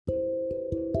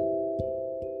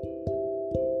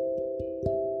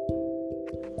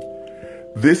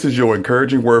This is your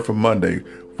encouraging word for Monday,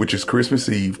 which is Christmas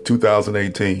Eve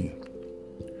 2018.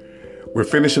 We're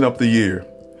finishing up the year,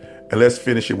 and let's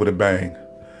finish it with a bang.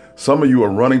 Some of you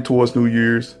are running towards New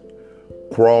Year's,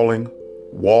 crawling,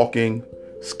 walking,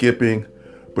 skipping,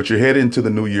 but you're heading into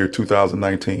the new year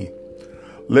 2019.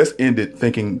 Let's end it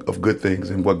thinking of good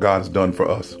things and what God has done for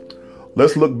us.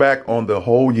 Let's look back on the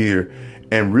whole year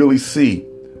and really see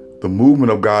the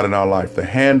movement of God in our life, the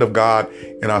hand of God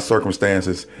in our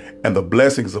circumstances, and the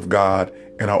blessings of God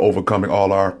in our overcoming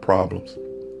all our problems.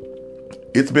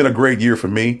 It's been a great year for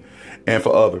me and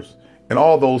for others and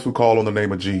all those who call on the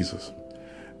name of Jesus.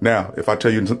 Now, if I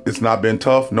tell you it's not been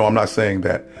tough, no, I'm not saying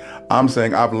that. I'm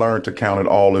saying I've learned to count it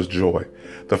all as joy.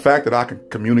 The fact that I can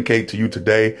communicate to you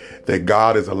today that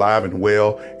God is alive and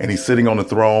well, and he's sitting on the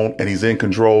throne, and he's in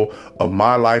control of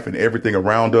my life and everything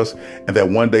around us, and that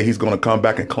one day he's going to come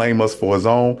back and claim us for his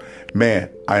own, man,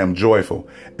 I am joyful.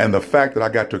 And the fact that I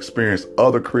got to experience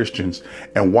other Christians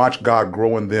and watch God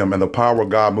grow in them and the power of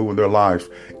God move in their life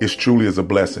is truly a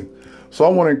blessing. So I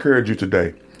want to encourage you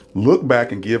today. Look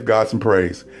back and give God some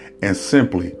praise and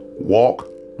simply walk,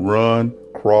 run,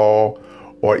 crawl,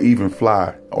 or even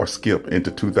fly or skip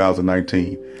into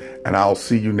 2019. And I'll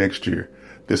see you next year.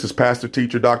 This is Pastor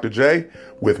Teacher Dr. J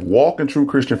with Walk in True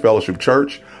Christian Fellowship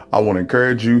Church. I want to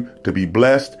encourage you to be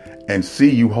blessed and see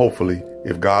you hopefully,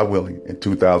 if God willing, in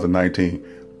 2019.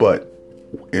 But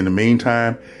in the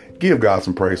meantime, give God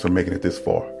some praise for making it this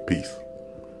far. Peace.